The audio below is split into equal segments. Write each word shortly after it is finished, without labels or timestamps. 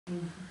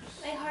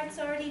My heart's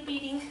already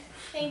beating.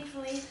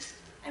 Thankfully,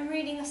 I'm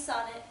reading a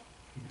sonnet.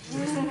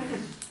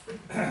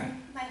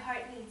 My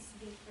heart needs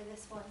to beat for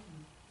this one.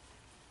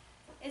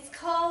 It's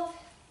called,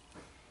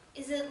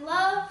 Is It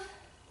Love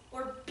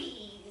or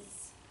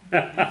Bees?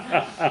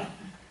 The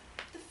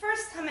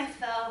first time I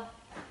fell,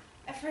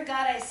 I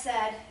forgot I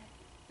said,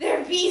 there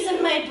are bees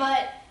in my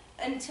butt,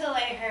 until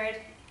I heard,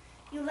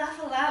 you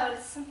laugh aloud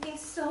at something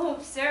so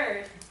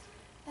absurd.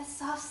 That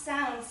soft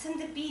sound sent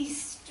the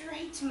bees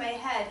straight to my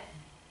head.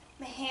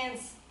 My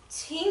hands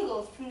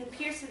tingled from the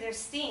pierce of their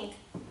sting.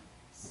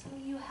 So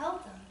you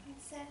held them and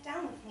sat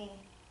down with me.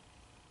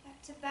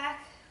 Back to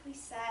back we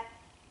sat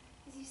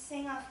as you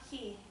sang off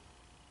key,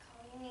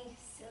 calling me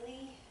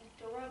silly,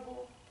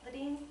 adorable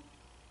pudding.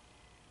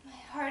 My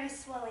heart is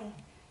swelling,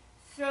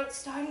 throat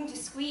starting to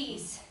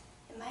squeeze.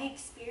 Am I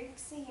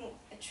experiencing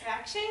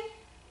attraction,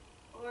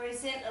 or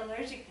is it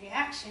allergic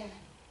reaction?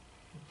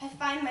 I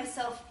find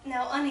myself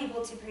now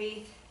unable to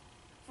breathe,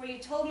 for you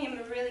told me I'm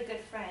a really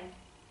good friend,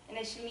 and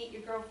I should meet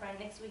your girlfriend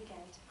next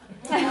weekend.